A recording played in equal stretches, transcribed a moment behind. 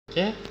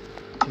Okay,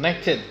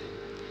 connected.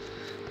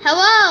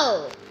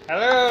 Hello.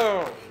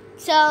 Hello.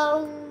 So.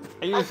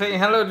 Are you saying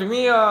hello to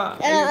me or?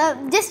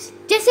 Just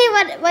say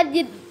what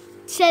you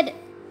said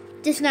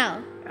just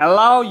now.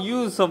 Allow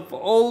use of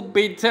old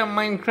beta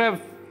Minecraft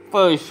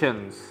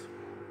versions.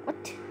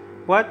 What?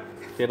 What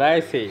did I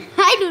say?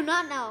 I do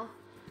not know.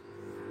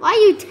 Why are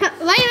you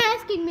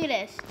asking me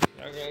this?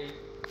 Okay.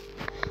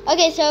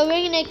 Okay, so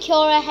we're gonna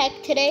kill a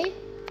hack today.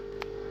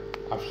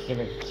 Are we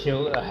gonna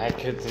kill a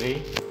hacker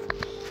today?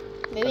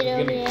 Maybe Are they'll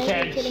we be gonna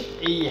catch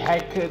a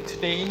hacker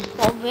today?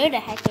 Well, we're the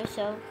hacker,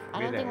 so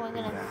I don't think we're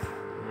gonna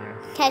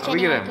catch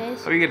any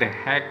hackers. Are we gonna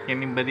hack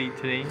anybody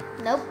today?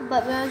 Nope,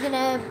 but we're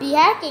gonna be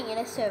hacking in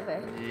a server,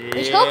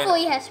 which Yeah.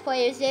 hopefully has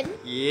players in.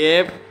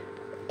 Yep.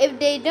 If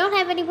they don't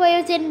have any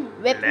players in,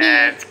 rip me.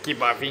 Let's keep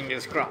our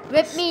fingers crossed.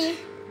 Rip me.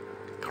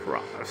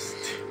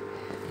 Crossed.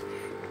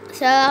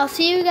 So I'll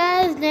see you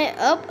guys next.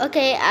 Oh,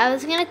 okay. I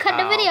was gonna cut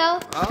the video.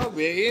 Oh,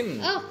 we're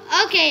in. Oh,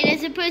 okay.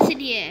 There's a person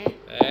here.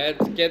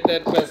 Let's get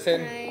that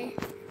person.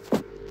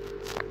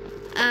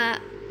 I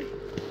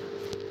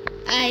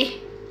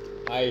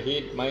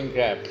hate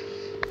Minecraft.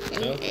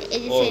 No?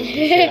 Oh,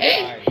 you said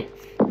I.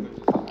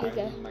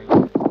 Okay.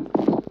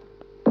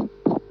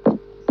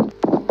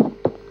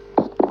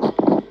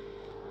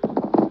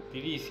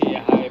 Did he say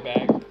hi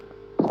back?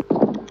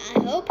 I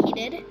hope he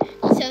did.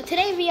 So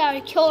today we are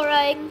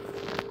Killaura.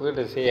 We're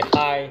gonna say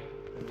hi.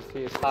 We're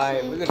gonna say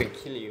hi. We're gonna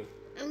kill you.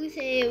 I'm gonna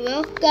say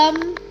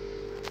welcome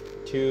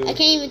To. I can't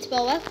even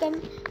spell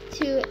welcome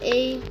to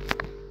a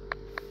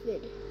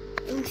vid.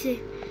 I'm gonna say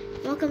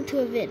welcome to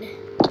a vid.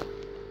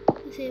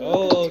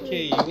 Oh,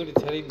 okay. You're gonna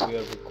tell him we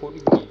are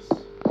recording this.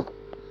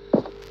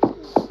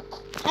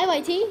 Hi,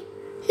 YT.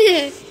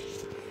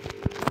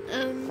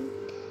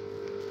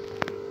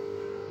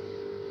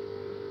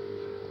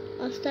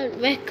 I'll start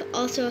rec.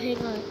 Also, hang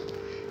on.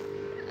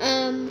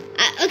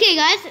 Okay,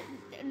 guys.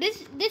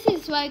 This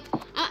is like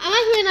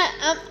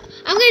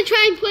I'm gonna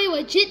try and play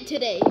legit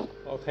today.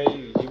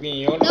 Okay, you mean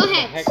you're No not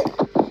hacks. hack?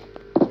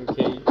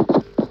 Okay.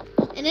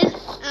 And then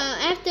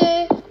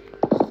after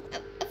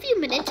a few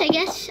minutes, I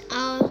guess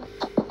I'll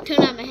turn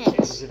on my hacks.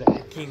 This is the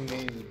hacking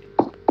mode.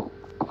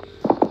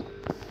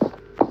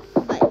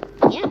 But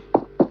yeah,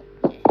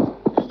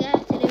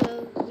 guys, today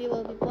we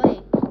will be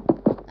playing.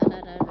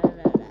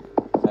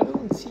 I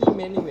don't see him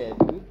anywhere,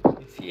 dude.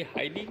 Is he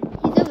hiding?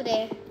 He's over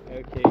there.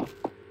 Okay.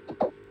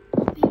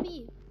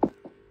 Maybe.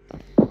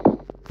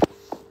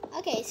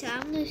 Okay, so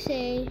I'm gonna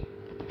say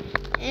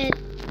at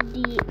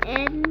the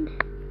end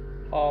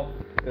Of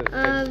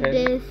of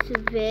this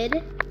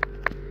vid,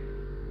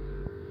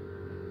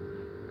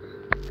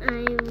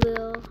 I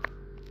will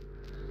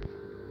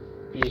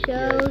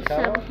show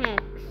some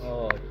hacks.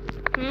 Oh.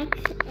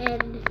 Hacks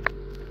and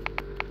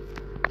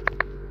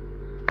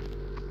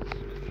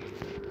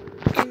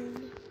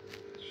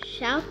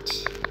shout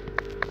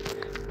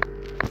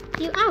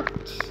you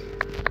out.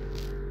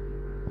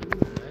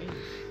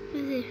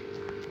 Nice.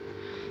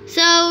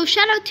 So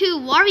shout out to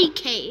Worry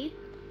K.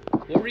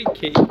 Worry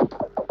K.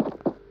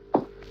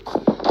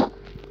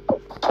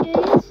 Here it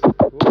is.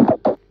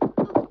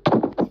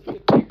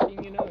 Good hacking,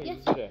 you know. Yes.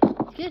 You did it.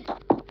 It's good.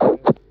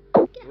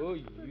 Oh,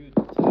 you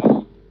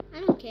die. I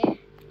don't care.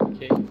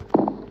 Okay.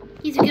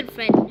 He's a good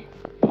friend.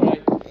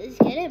 Alright. Let's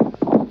get him.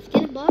 Let's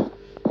get him, boy.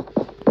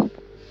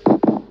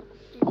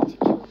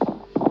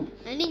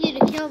 I need you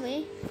to kill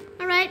me.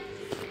 Alright.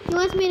 He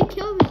wants me to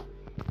kill me.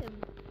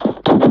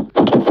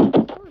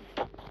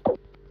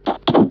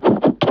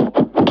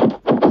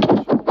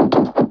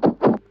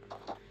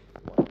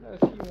 Why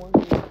does he want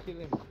me to kill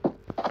him?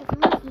 He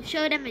wants to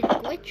show them a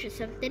glitch or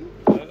something.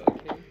 Okay.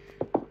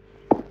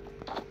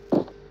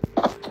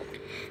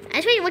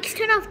 Actually, let's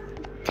turn on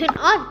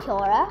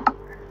Killaura.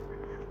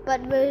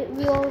 But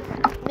we'll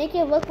make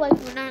it look like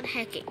we're not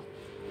hacking.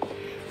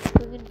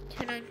 We're going to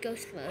turn on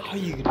ghost mode. How are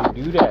you gonna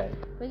do that?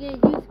 We're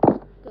going to use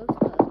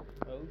ghost mode.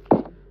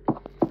 Okay.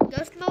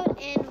 Ghost mode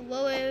and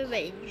lower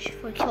range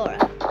for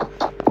Killaura.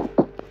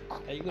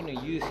 Are you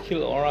gonna use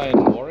Killaura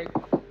and Warwick?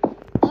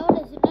 No,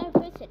 there's another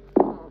person.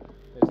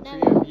 There's No.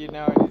 3 of you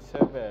now in the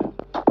server.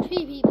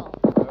 3 people.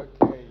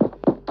 Okay.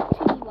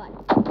 3v1.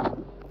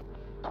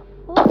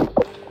 Oh.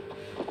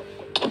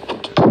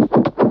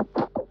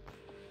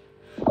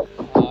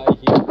 I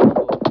hear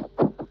trouble.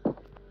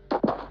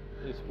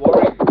 It's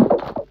Warwick.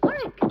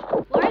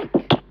 Warwick.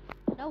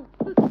 No.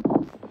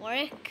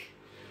 Warwick.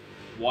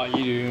 What are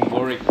you doing,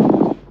 Warwick?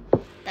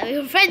 That we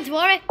were friends,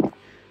 Warwick.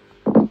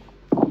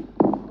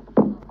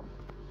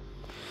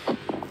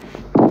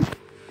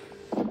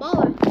 The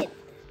baller kid.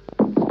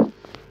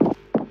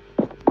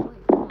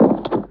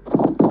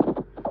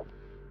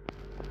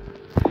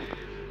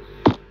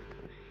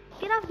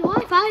 Get off the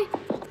Wi-Fi.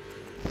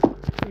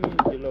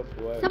 Get off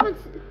the way.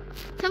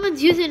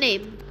 Someone's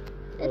username.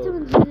 That's Oh.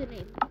 someone's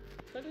username.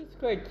 That is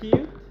quite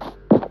cute. Get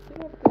off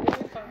the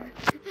Wi-Fi.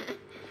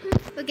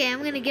 Okay,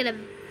 I'm gonna get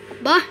him.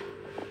 Boy.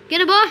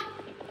 Get him, boy.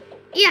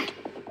 Yeah.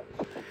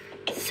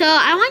 So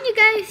I want you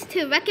guys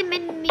to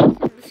recommend me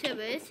some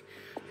servers,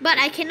 but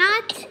I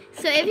cannot.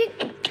 So if you,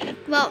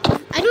 well,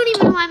 I don't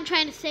even know what I'm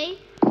trying to say.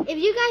 if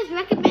you guys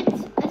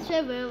recommend a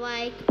server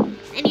like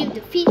any of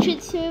the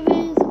featured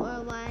servers or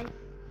like.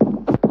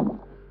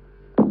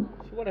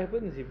 So what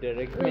happens if they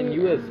recommend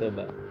you a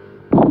server?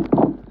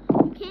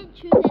 You can't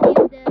choose any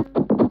of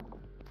them.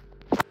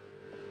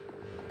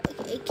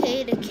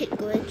 Okay, the kit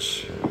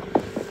glitch.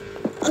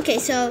 Okay,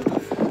 so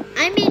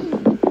I mean,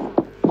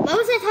 what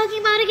was I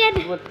talking about again?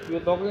 You were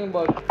talking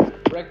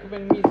about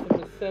recommend me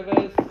some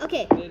servers.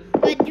 Okay,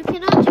 but you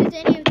cannot choose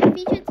any of the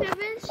featured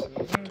servers.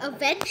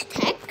 Avenge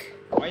Tech.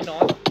 Why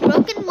not?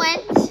 Broken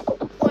Wens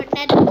or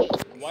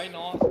Nethergate. Why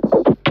not?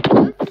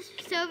 Those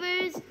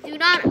servers do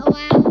not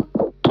allow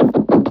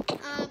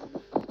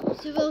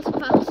civil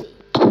proxy.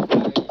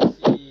 I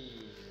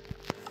see.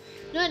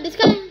 No, this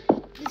guy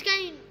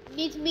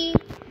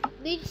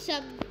needs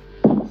some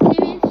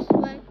serious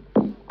like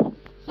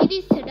he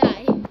needs to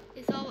die.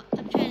 Is all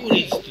I'm trying to Who say.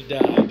 needs to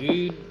die,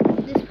 dude?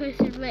 This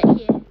person right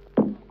here.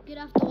 Get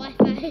off the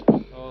Wi-Fi.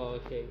 Oh,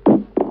 okay.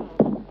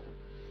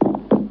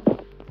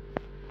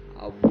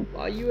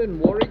 Are you and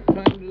Warwick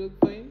trying to look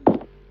for him?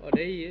 Oh,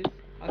 there he is.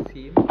 I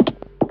see him.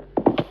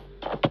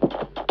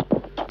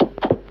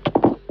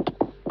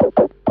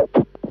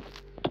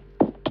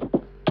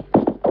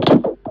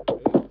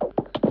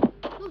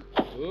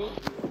 Oh.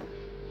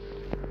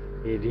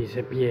 He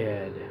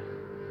disappeared.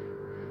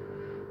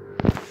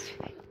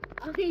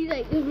 Oh, he's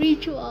like a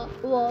reach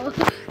wall.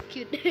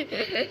 Cute.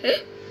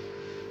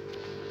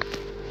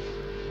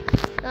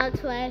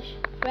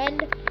 /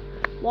 friend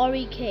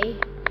Warwick K.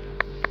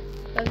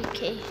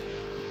 Okay.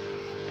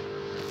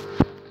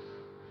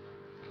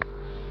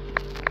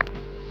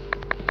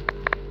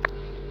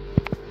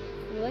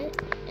 What?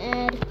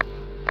 Add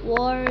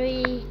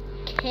Warwick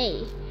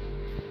K.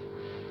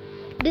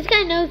 This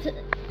guy knows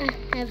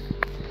I have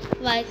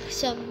like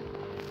some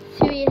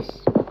serious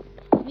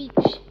reach.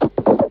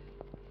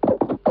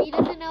 But he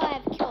doesn't know I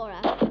have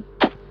Killaura.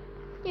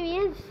 Here he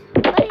is.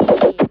 Buddy.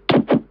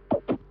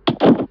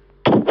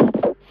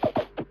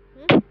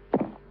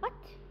 What?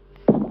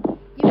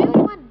 You really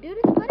want to do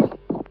this, buddy?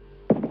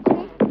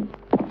 Okay.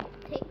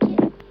 Take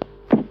it.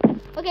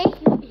 Okay,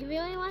 he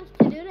really wants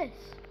to do this.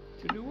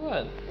 To do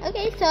what?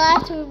 Okay, so I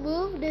have to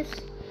remove this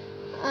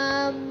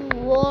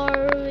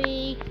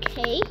Warwick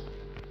K.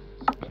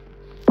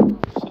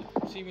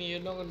 See me, you're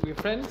not gonna be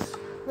friends?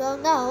 Well,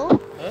 no.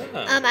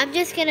 Ah. I'm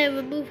just gonna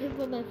remove him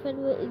from my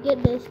friend with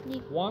get the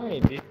sneak. Why?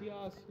 Did he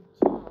ask you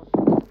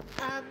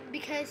to?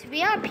 Because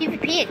we are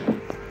PvPing.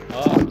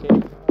 Oh,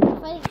 okay.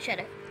 Fighting each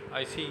other.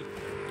 I see.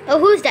 Oh,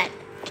 who's that?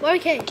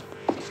 Warwick K.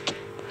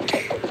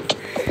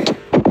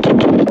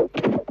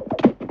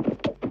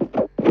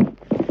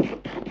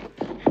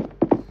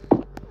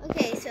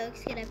 Okay, so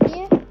let's get up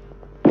here.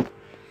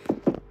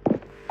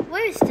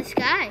 Where is this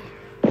guy?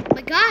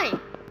 My guy.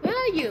 Where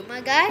are you,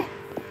 my guy?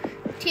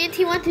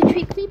 TNT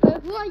 123 Creeper.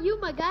 Who are you,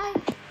 my guy?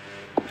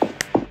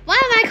 Why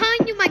am I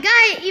calling you my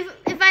guy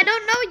if I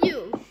don't know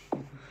you?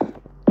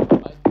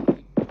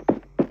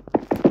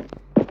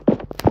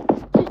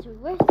 Seriously,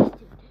 where's this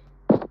dude?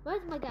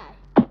 Where's my guy?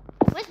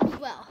 Where's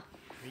Miguel?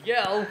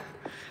 Miguel.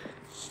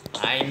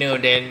 I know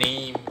their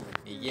name.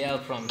 Miguel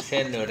from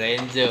San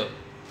Lorenzo.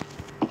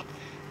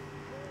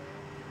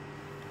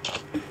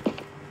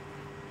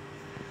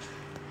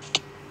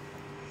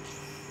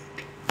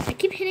 I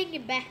keep hitting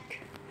him back.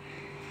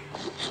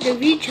 The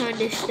reach on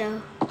this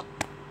though.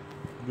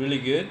 Really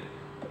good.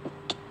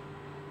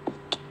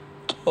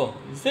 Oh,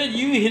 is that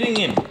you hitting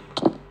him?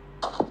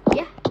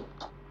 Yeah.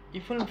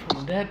 Even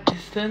from that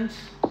distance?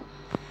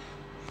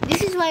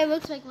 This is what it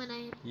looks like when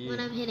I'm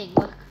hitting.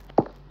 Look.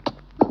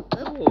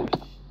 Oh,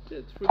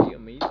 that's pretty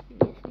amazing.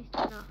 Yes, please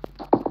turn off.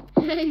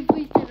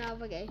 Please turn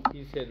off. Okay.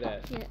 You said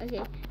that. Yeah.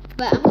 Okay.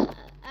 But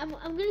I'm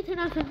gonna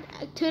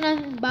turn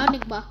on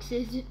bounding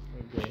boxes.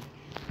 Okay.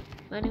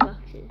 Bounding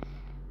boxes.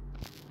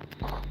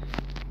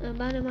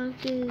 Bounding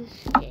boxes.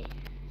 Okay.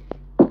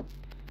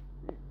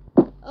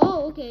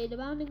 Oh, okay. The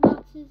bounding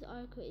boxes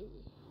are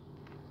crazy.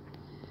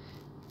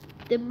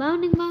 The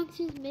bounding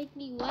boxes make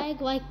me wag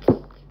like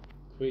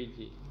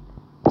Crazy.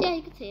 Yeah,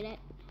 you could say that.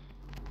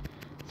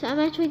 So I'm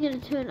actually gonna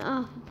turn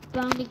off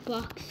bounding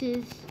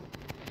boxes.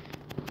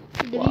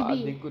 The What are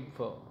BB. they good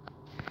for?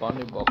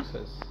 Bounding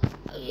boxes.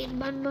 Okay, the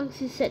bounding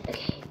boxes set.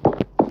 Okay.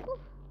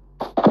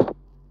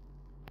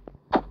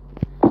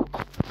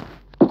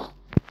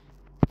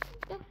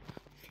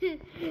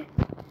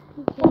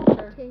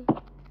 Okay.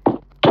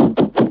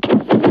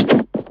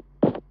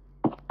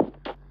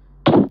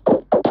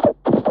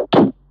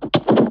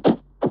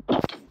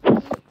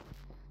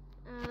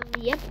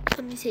 Yep.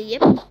 Let me say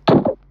yep.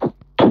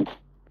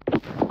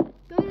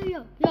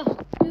 Yo,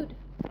 dude.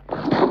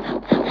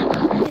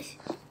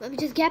 Let me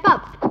just gap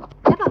up.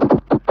 Gap up.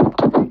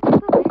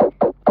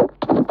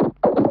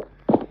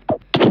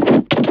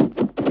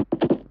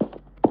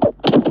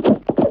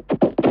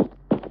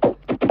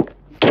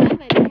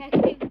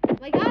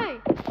 My guy.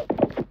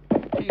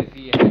 Is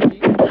he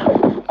hacking?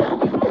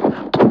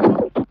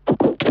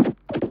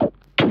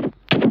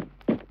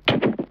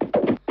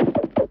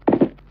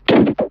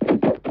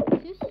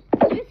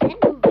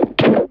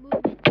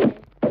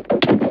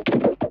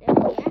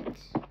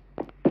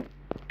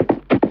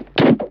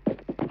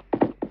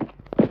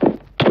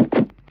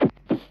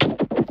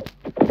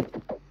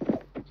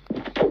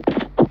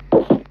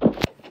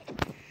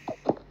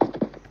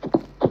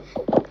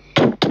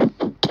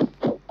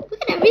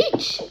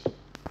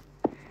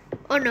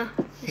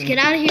 Let's get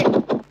out of here.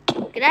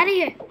 Get out of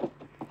here.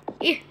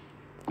 Here.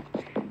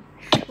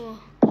 Cool.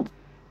 I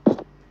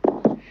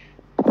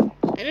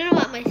don't know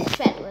what my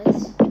strat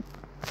was.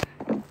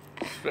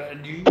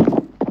 Strategy.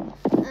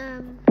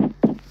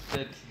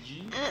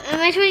 Strategy. I'm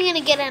actually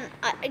gonna get on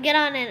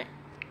an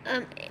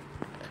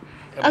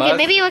okay,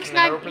 maybe let's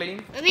not.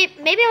 Aeroplane.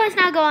 Maybe let's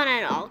not go on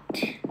an alt.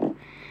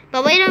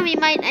 But later we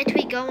might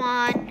actually go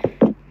on.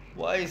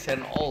 Why is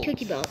an alt?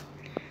 Cookie Belt.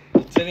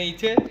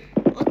 Alternative.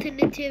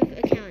 Alternative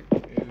account.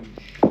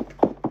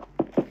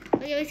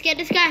 Okay, let's get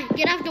this guy.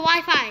 Get off the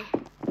Wi-Fi.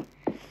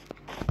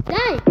 Die. I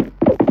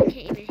can't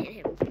even hit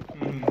him.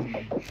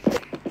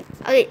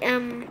 Okay, wait, I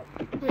have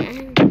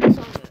this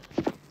on.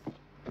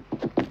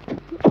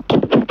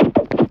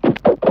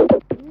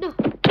 No.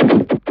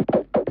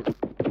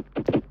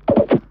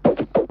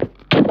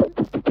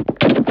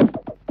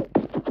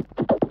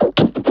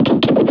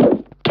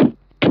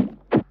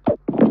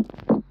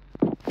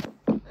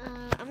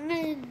 I'm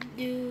gonna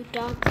do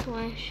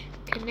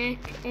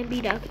 ./connect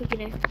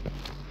mb.connect.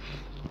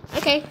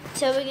 Okay,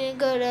 so we're gonna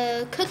go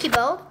to Cookie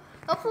Bowl.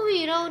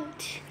 Hopefully you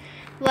don't,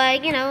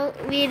 like, you know,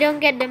 we don't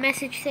get the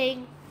message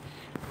saying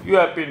You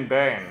have been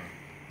banned.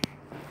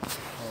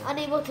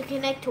 unable to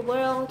connect to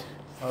world,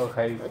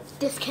 Okay. or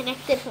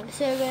disconnected from the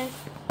server.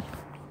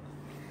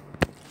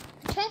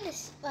 I tried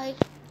this, like,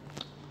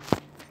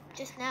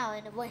 just now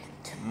and it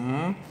worked.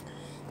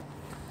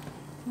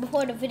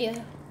 Before the video.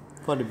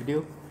 For the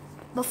video.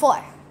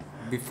 Before.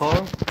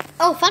 Before.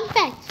 Oh, fun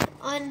fact.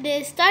 On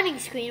the starting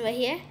screen right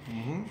here,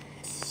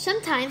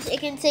 sometimes it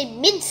can say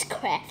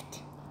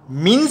Minecraft.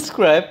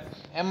 Minecraft.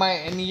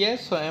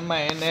 M-I-N-E-S or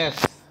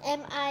M-I-N-S?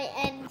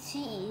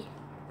 M-I-N-C-E.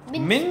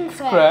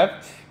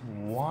 Minecraft.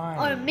 Why?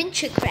 Or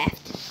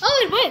Minecraft.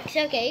 Oh, it works.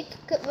 Okay.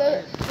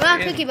 We're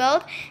on Cookie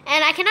Bowl.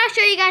 And I cannot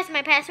show you guys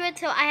my password,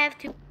 so I have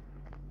to...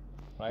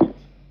 Right.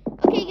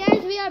 Okay,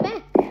 guys, we are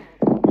back.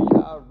 We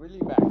are really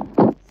back.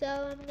 So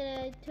I'm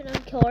going to turn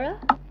on Killaura.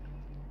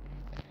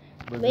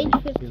 We're Range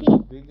gonna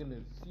 15. We're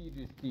gonna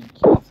seriously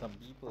kill some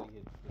people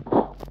here.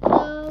 So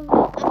I'm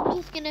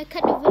just going to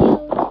cut the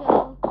video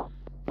till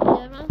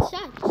the round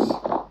starts.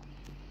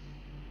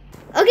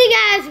 Okay,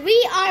 guys,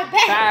 we are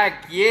back.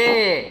 Back,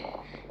 yeah.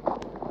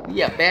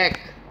 We are back.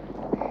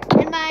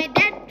 And my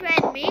dad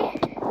threatened me.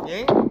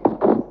 Yeah.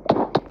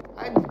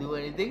 I didn't do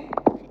anything.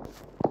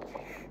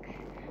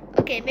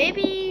 Okay,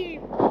 maybe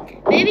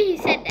he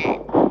said that.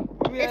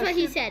 That's what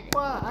he said.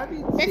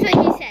 That's what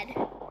he said.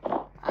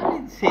 I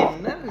didn't say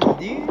nothing,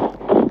 dude.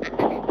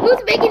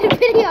 Who's making the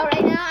video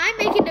right now? I'm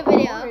making the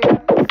video. I'm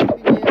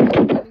sitting here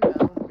minding my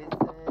own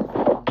business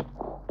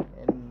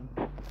and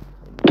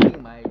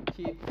eating my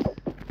chips.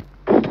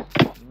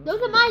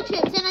 Those are my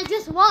chips and I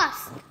just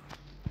lost.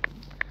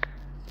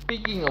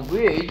 Speaking of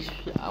which,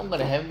 I'm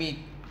gonna have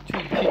me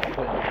 2 chips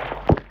from you.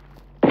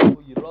 Oh,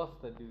 you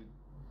lost that, dude.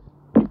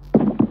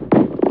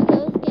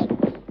 Okay, let's get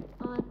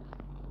on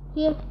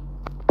here.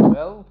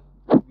 Well,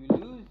 if you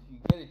lose, you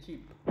get a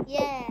chip.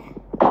 Yeah.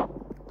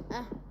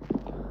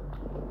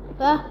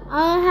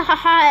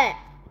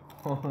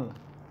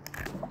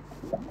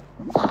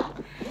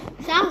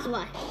 Sounds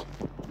why.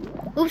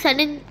 Oops, I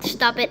didn't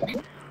stop it.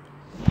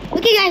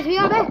 Okay, guys, we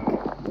are back.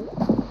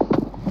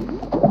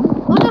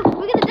 Oh no,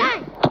 we're gonna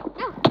die.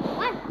 No,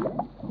 why?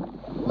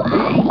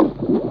 Why?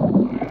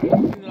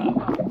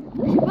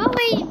 I should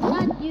probably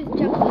not use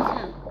jump boost,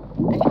 huh?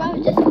 I should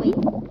probably just wait.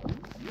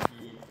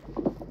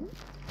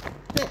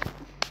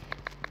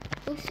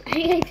 Oops,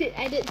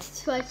 I did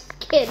switch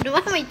skin.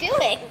 What am I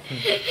doing?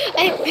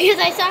 Because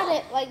I saw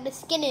the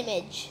skin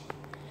image.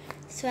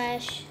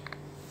 Slash.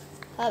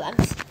 I'm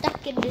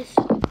stuck in this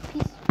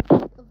piece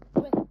of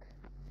brick.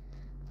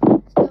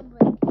 Stone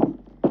brick.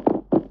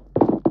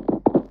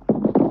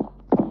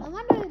 I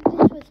wonder if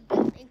this was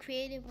built in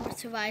creative or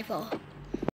survival.